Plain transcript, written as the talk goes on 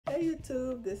Hey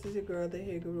YouTube, this is your girl, the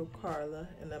hair guru Carla,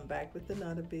 and I'm back with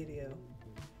another video.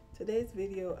 Today's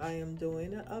video I am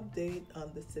doing an update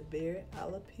on the severe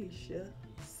alopecia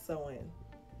sewing.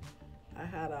 I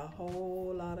had a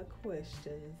whole lot of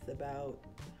questions about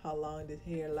how long the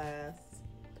hair lasts,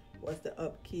 what's the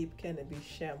upkeep, can it be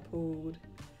shampooed.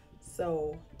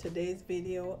 So today's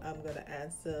video I'm going to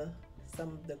answer some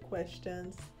of the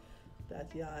questions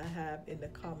that y'all have in the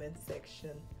comment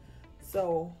section.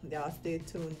 So y'all stay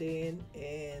tuned in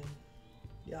and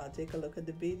y'all take a look at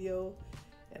the video,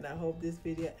 and I hope this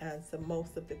video answers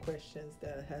most of the questions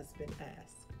that has been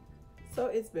asked. So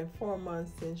it's been 4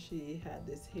 months since she had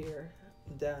this hair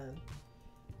done.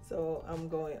 So I'm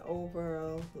going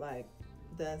over, like,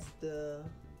 that's the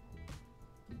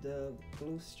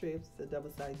glue strips, the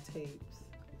double-sided tapes.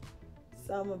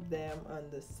 Some of them on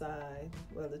the side,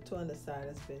 well, the two on the side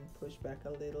has been pushed back a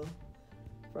little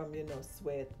from, you know,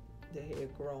 sweat, the hair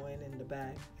growing in the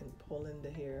back and pulling the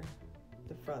hair,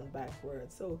 the front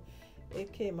backward. So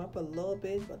it came up a little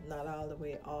bit, but not all the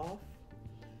way off.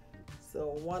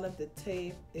 So one of the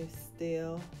tape is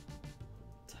still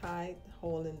tight,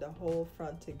 holding the whole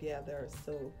front together,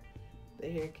 so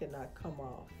the hair cannot come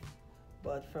off.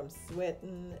 But from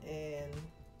sweating and,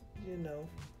 you know,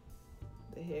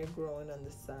 the hair growing on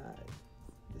the size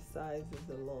is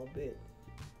a little bit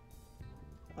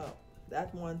up.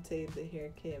 That one tape, the hair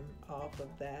came off of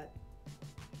that.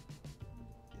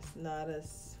 It's not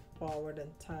as forward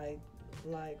and tight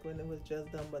like when it was just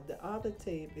done, but the other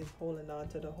tape is holding on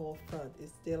to the whole front.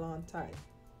 It's still on tight.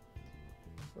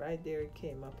 Right there it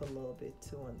came up a little bit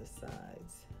too on the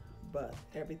sides, but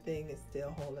everything is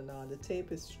still holding on. The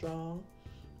tape is strong.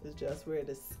 It's just where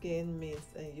the skin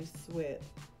meets and you sweat,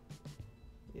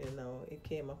 you know, it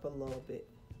came up a little bit,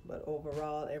 but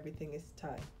overall everything is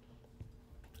tight.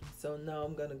 So now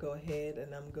I'm gonna go ahead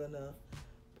and I'm gonna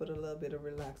put a little bit of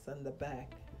relax on the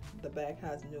back. The back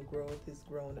has new growth, it's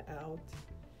grown out.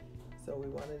 So we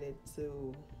wanted it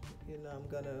to, you know, I'm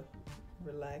gonna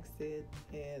relax it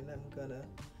and I'm gonna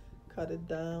cut it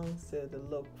down so it'll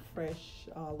look fresh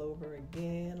all over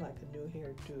again, like a new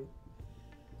hairdo.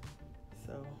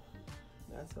 So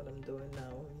that's what I'm doing now.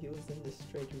 I'm using the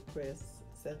Straight Request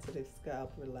Sensitive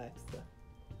Scalp Relaxer.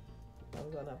 I'm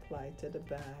going to apply it to the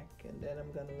back, and then I'm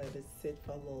going to let it sit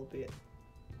for a little bit.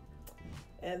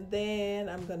 And then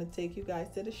I'm going to take you guys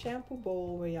to the shampoo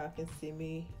bowl where y'all can see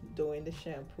me doing the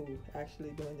shampoo, actually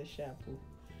doing the shampoo.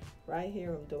 Right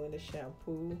here I'm doing the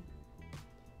shampoo,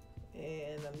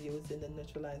 and I'm using the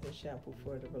neutralizing shampoo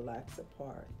for the relaxer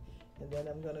part. And then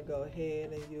I'm going to go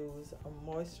ahead and use a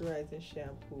moisturizing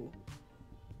shampoo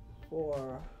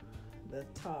for the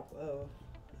top of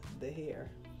the hair,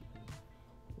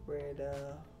 where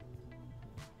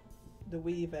the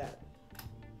weave at.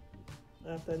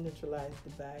 After I neutralize the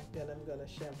back, then I'm going to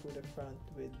shampoo the front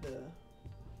with the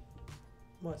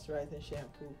moisturizing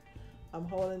shampoo. I'm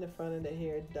holding the front of the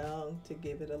hair down to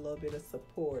give it a little bit of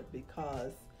support,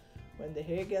 because when the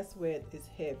hair gets wet, it's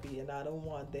heavy and I don't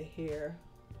want the hair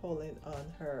pulling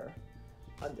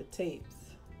on the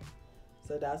tapes.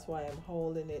 So that's why I'm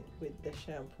holding it with the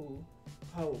shampoo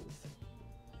hose,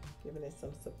 giving it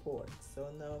some support. So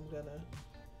now I'm gonna,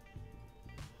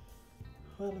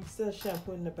 well, I'm still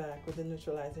shampooing the back with the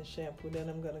neutralizing shampoo. Then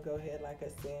I'm gonna go ahead, like I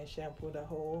said, and shampoo the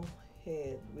whole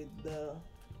head with the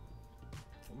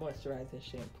moisturizing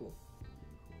shampoo.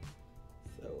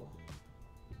 So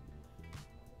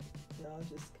now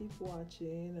just keep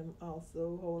watching. I'm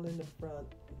also holding the front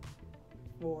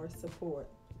for support.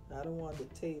 I don't want the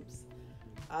tapes,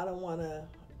 I don't want to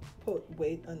put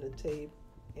weight on the tape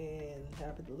and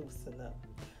have it loosen up.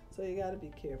 So you got to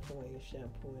be careful when you're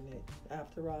shampooing it.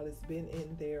 After all, it's been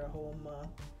in there a whole month,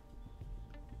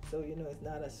 so you know it's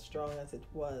not as strong as it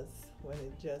was when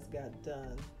it just got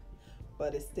done,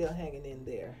 but it's still hanging in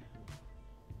there.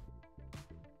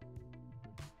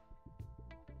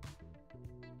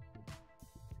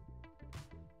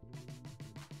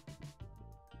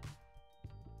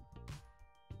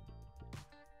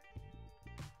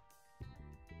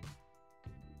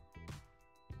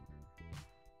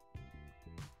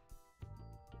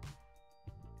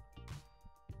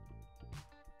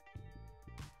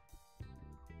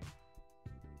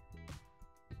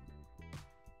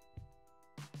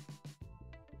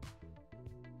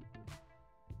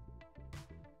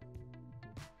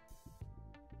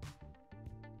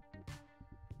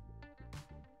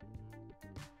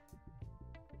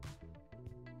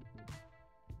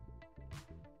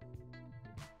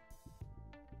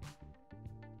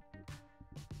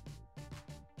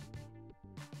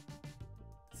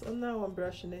 So now I'm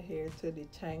brushing the hair to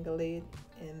detangle it,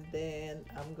 and then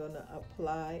I'm gonna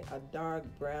apply a dark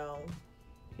brown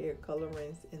hair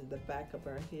colorings in the back of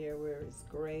her hair where it's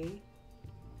gray.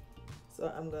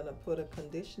 So I'm gonna put a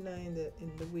conditioner in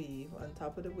the weave, on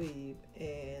top of the weave,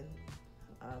 and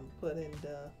I'm putting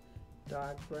the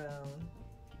dark brown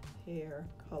hair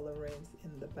colorings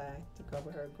in the back to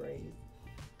cover her grays,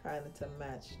 kind of to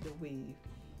match the weave.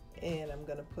 And I'm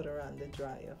gonna put her on the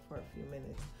dryer for a few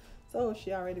minutes. So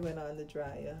she already went on the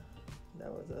dryer.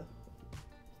 That was a,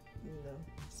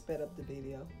 sped up the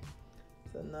video.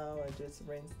 So now I just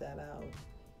rinse that out,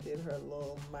 did her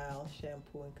little mild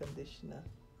shampoo and conditioner.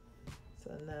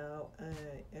 So now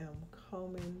I am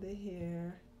combing the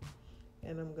hair,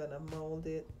 and I'm gonna mold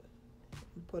it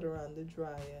and put her on the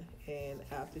dryer. And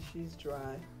after she's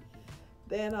dry,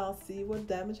 then I'll see what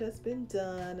damage has been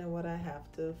done and what I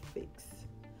have to fix.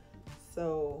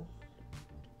 So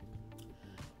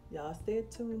y'all stay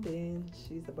tuned in.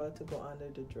 She's about to go under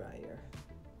the dryer,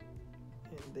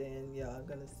 and then y'all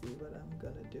gonna see what I'm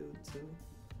gonna do to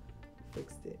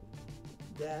fix it.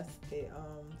 That's a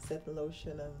setting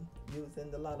lotion. I'm using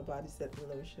the Lot of Body setting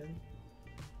lotion.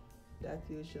 That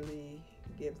usually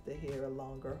gives the hair a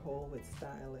longer hold with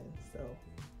styling. So,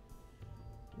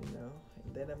 and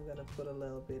then I'm gonna put a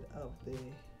little bit of the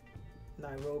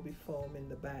Nairobi foam in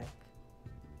the back.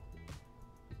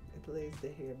 It lays the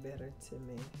hair better to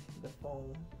me. The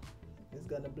foam is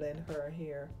gonna blend her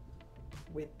hair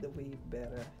with the weave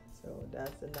better. So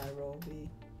that's the Nairobi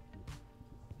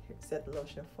set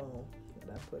lotion foam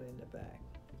that I put in the back.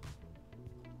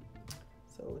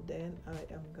 So then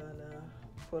I am gonna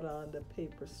put on the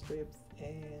paper strips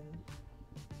and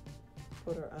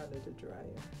put her under the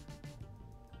dryer.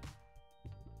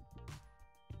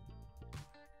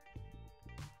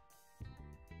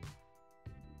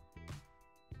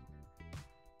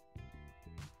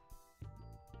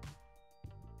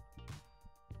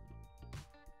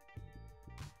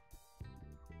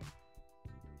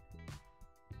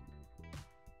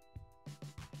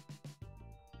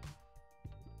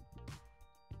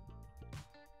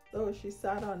 So she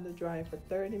sat on the dryer for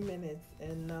 30 minutes,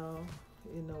 and now,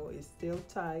 it's still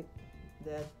tight.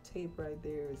 That tape right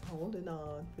there is holding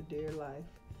on for dear life.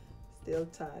 Still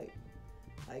tight.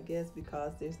 I guess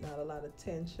because there's not a lot of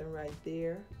tension right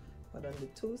there, but on the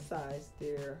two sides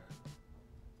there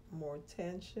more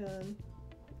tension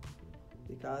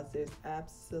because there's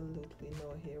absolutely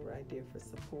no hair right there for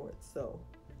support. So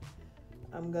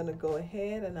I'm gonna go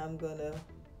ahead and I'm gonna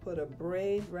put a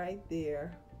braid right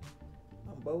there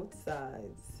on both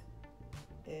sides,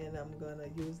 and I'm gonna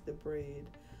use the braid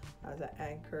as an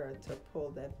anchor to pull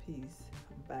that piece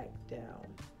back down.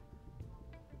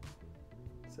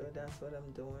 So that's what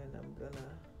I'm doing. I'm gonna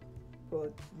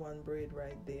put one braid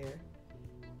right there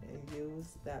and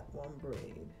use that one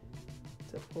braid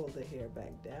to pull the hair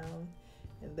back down,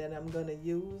 and then I'm gonna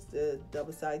use the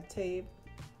double side tape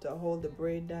to hold the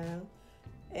braid down,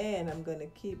 and I'm gonna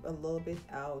keep a little bit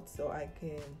out so I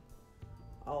can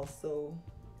also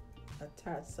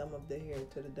attach some of the hair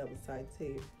to the double side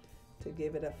tape to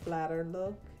give it a flatter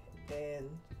look and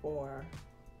for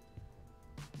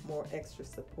more extra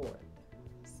support.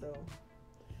 So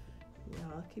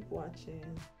y'all keep watching.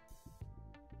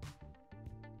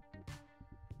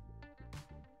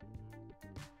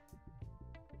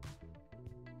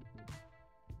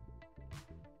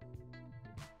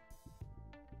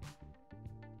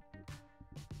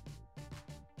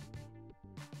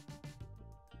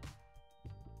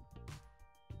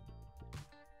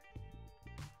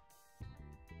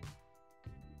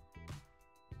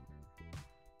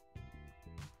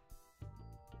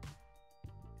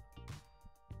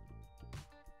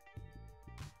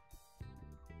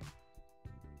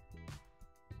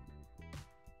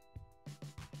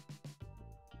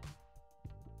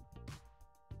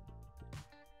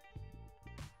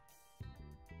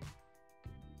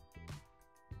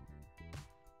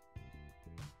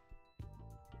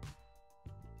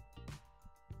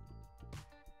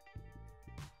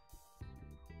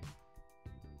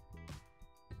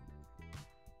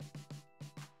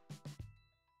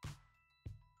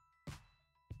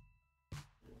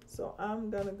 So I'm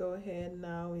gonna go ahead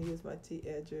now and use my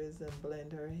T-edgers and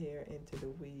blend her hair into the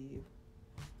weave.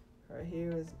 Her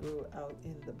hair is grew out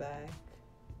in the back,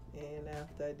 and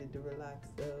after I did the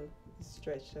relaxer, it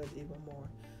stretched out even more.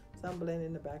 So I'm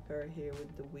blending the back of her hair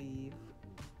with the weave,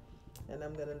 and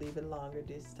I'm gonna leave it longer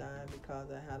this time because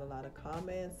I had a lot of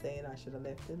comments saying I should have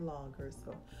left it longer.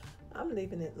 So I'm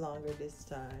leaving it longer this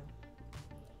time.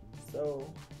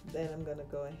 So then I'm gonna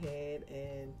go ahead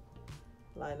and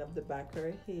line up the back of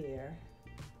her hair,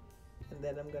 and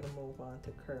then I'm going to move on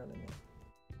to curling it.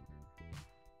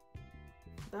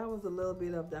 That was a little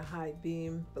bit of the high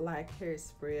beam black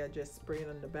hairspray. I just sprayed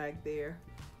on the back there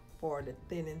for the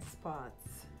thinning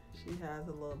spots. She has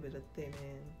a little bit of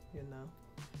thinning, you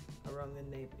know, around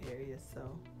the nape area. So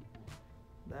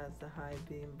that's the High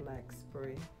Beam Black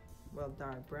Spray, well,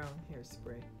 dark brown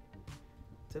hairspray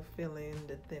to fill in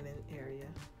the thinning area.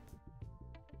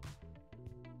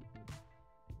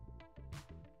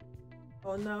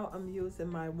 So now I'm using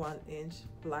my 1-inch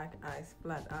black ice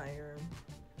flat iron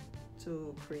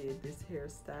to create this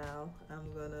hairstyle.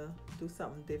 I'm gonna do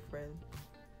something different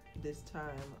this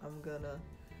time. I'm gonna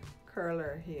curl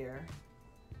her hair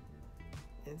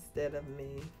instead of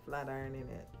me flat ironing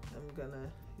it. I'm gonna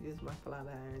use my flat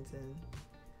irons and,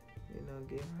 you know,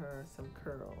 give her some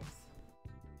curls.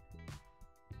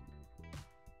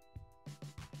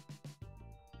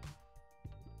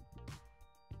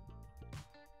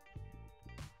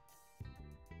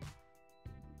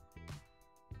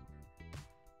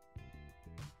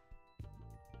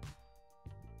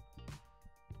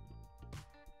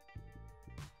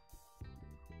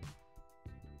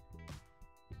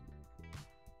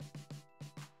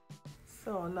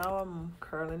 So now I'm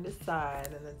curling the side,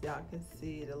 and as y'all can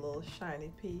see, the little shiny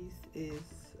piece is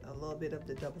a little bit of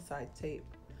the double-side tape,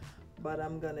 but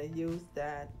I'm gonna use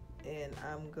that and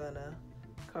I'm gonna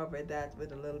cover that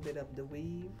with a little bit of the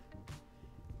weave,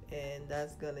 and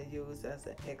that's gonna use as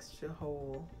an extra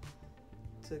hole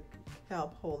to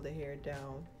help hold the hair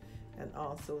down and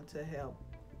also to help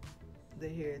the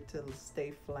hair to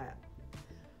stay flat.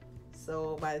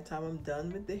 So by the time I'm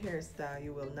done with the hairstyle,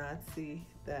 you will not see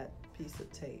that piece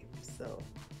of tape. So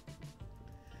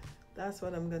that's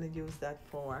what I'm going to use that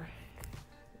for.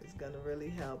 It's going to really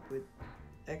help with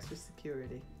extra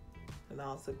security and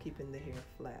also keeping the hair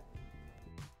flat.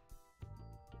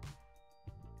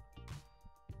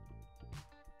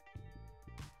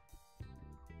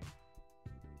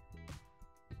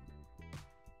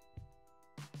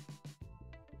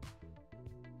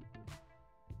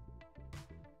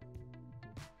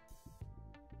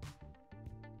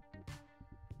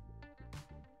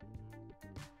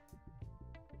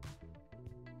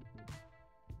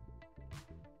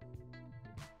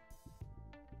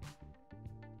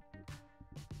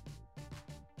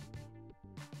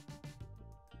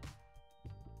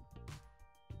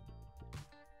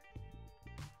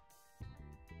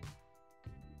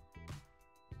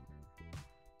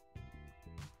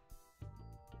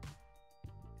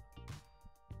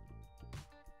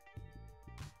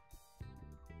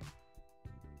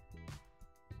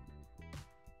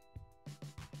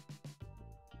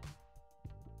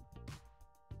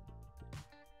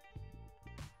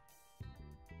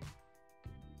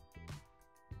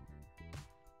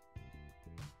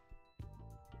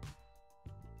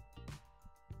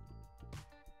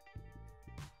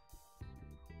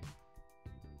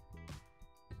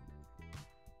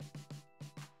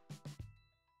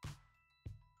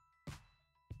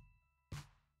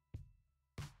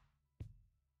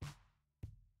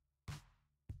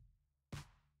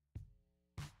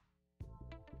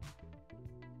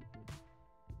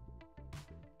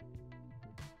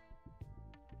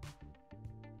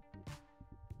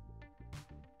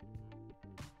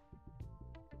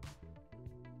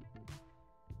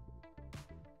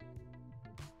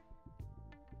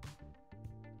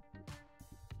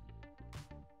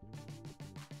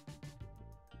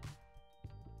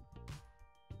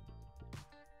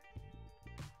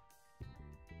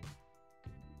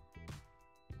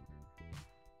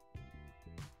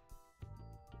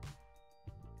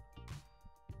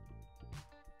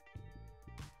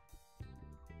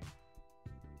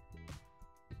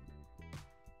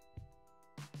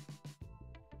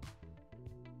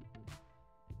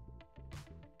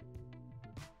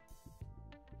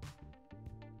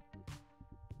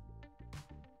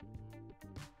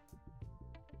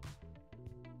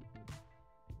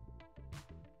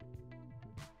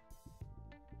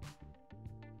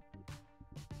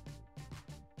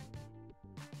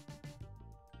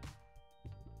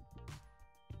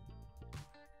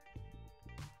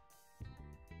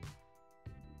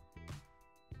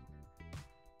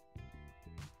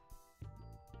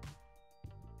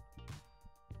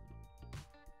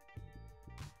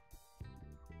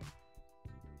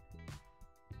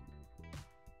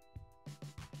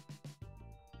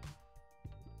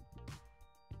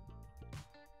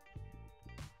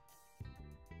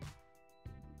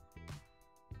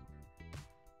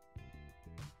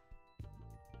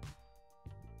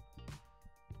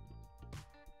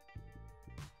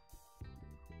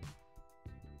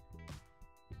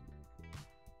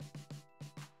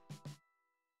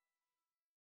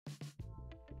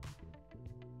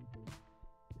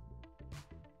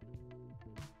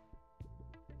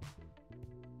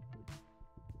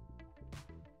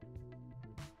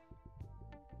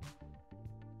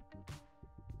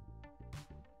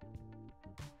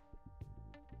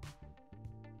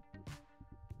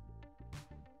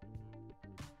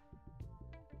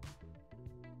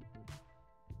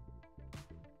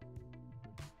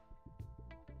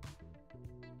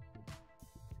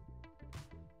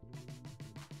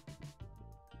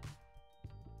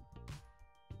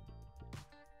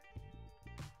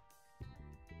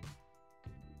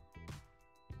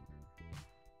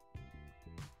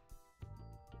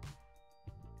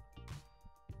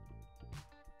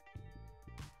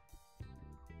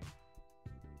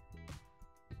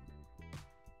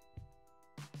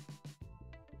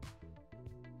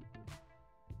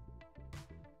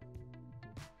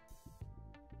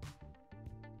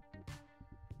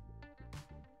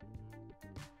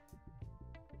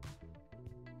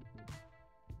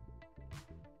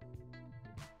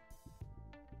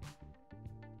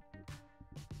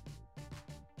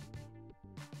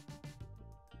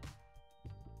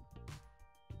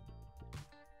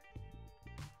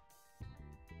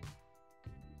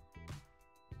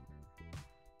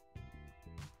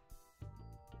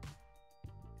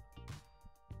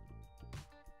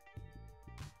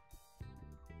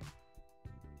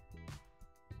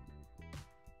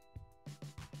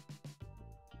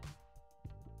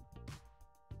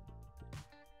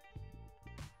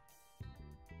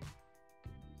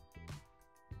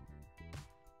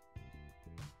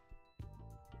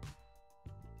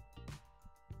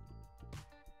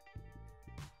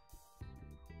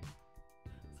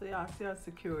 So y'all see how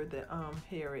secure the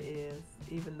hair is.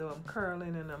 Even though I'm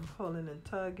curling and I'm pulling and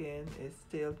tugging, it's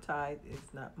still tight,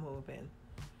 it's not moving.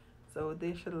 So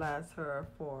this should last her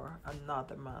for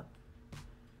another month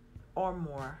or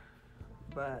more.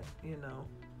 But you know,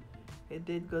 it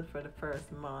did good for the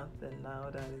first month, and now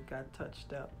that it got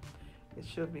touched up, it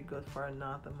should be good for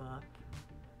another month.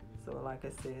 So like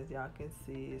I said, y'all can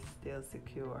see it's still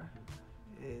secure.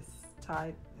 It's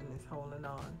tight and it's holding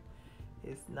on.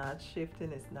 It's not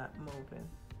shifting, it's not moving.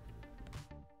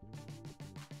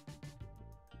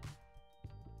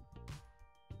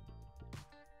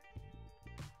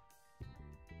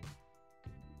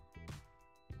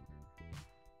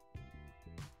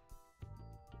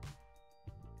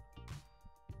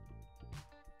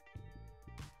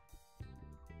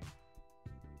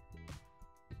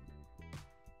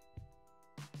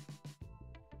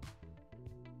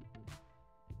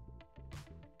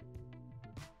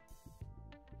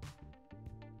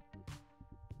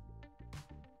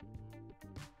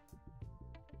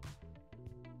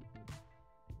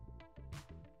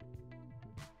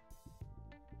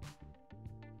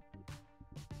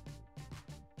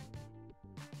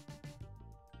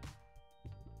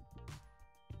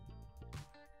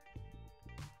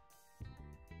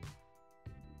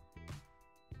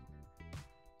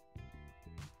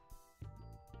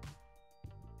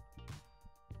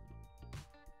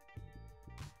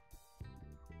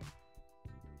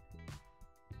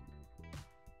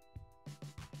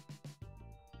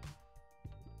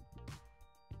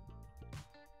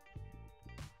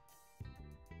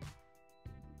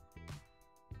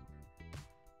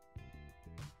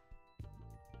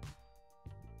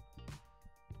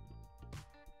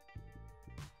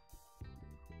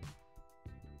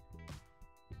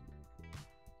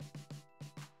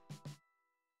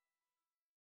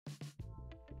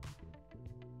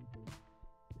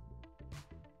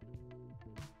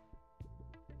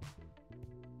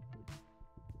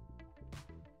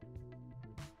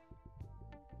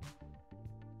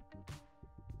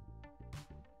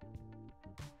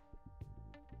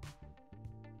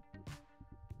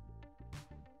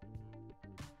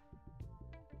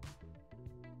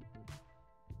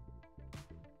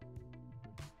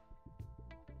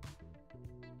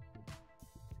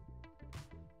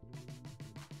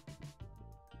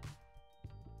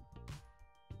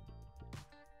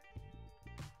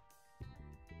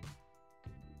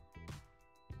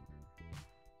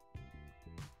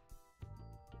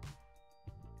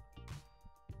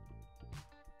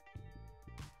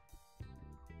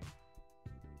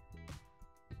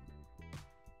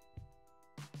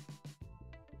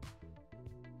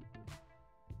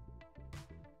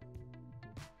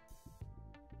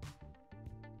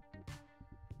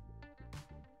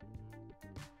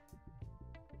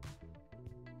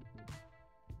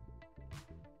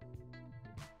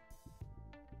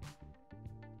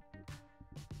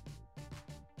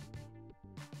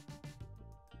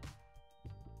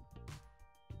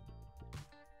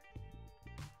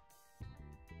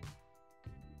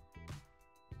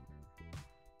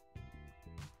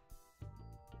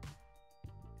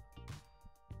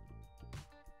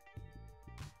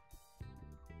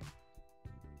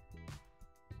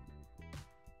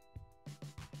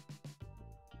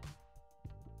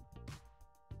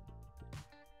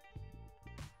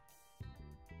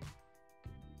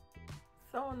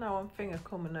 So now I'm finger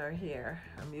combing her hair.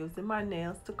 I'm using my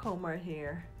nails to comb her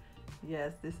hair.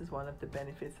 Yes, this is one of the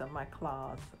benefits of my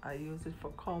claws. I use it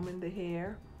for combing the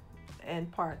hair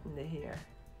and parting the hair.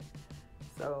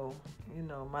 So, you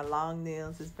know, my long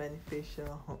nails is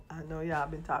beneficial. I know y'all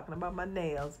been talking about my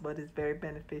nails, but it's very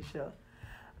beneficial.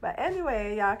 But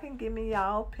anyway, y'all can give me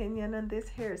y'all opinion on this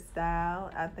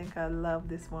hairstyle. I think I love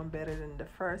this one better than the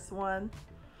first one.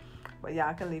 But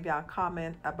y'all can leave y'all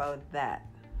comment about that.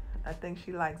 I think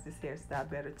she likes this hairstyle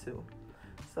better too.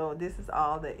 So this is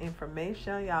all the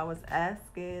information y'all was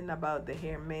asking about the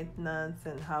hair maintenance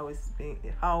and how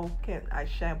can I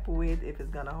shampoo it, if it's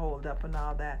gonna hold up and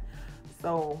all that.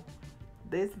 So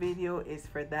this video is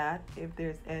for that. If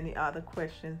there's any other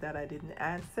questions that I didn't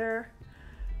answer,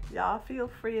 y'all feel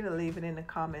free to leave it in the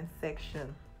comment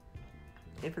section.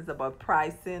 If it's about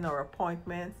pricing or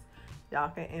appointments, y'all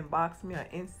can inbox me on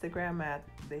Instagram at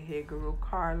the Hair Guru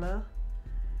Carla,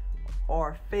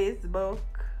 or Facebook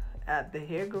at the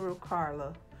Hair Guru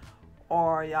Carla,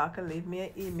 or y'all can leave me an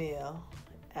email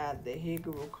at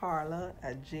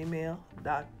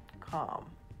thehairgurucarla@gmail.com.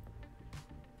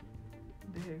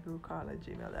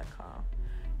 thehairgurucarla@gmail.com.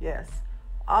 Yes.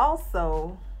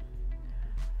 Also,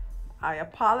 I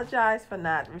apologize for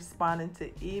not responding to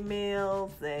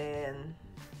emails and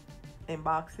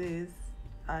inboxes.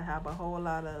 I have a whole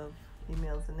lot of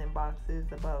emails and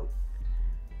inboxes about,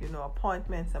 you know,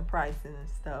 appointments and pricing and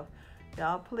stuff.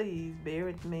 Y'all please bear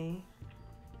with me,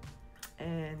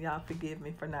 and y'all forgive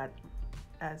me for not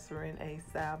answering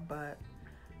ASAP, but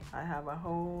I have a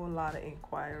whole lot of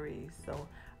inquiries, so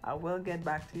I will get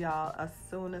back to y'all as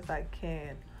soon as I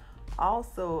can.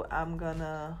 Also, I'm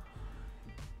gonna,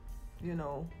 you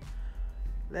know,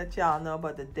 let y'all know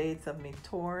about the dates of me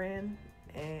touring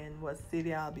and what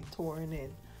city I'll be touring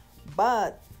in.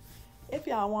 But if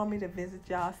y'all want me to visit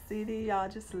y'all city, y'all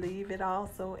just leave it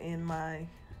also in my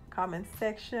comment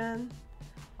section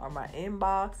or my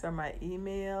inbox or my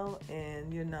email,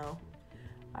 and you know,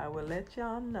 I will let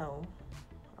y'all know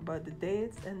about the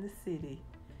dates and the city.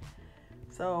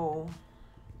 So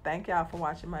thank y'all for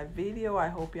watching my video. I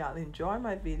hope y'all enjoy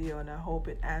my video, and I hope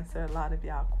it answered a lot of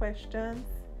y'all questions.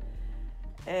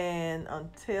 And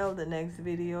until the next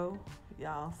video,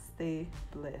 y'all stay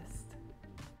blessed.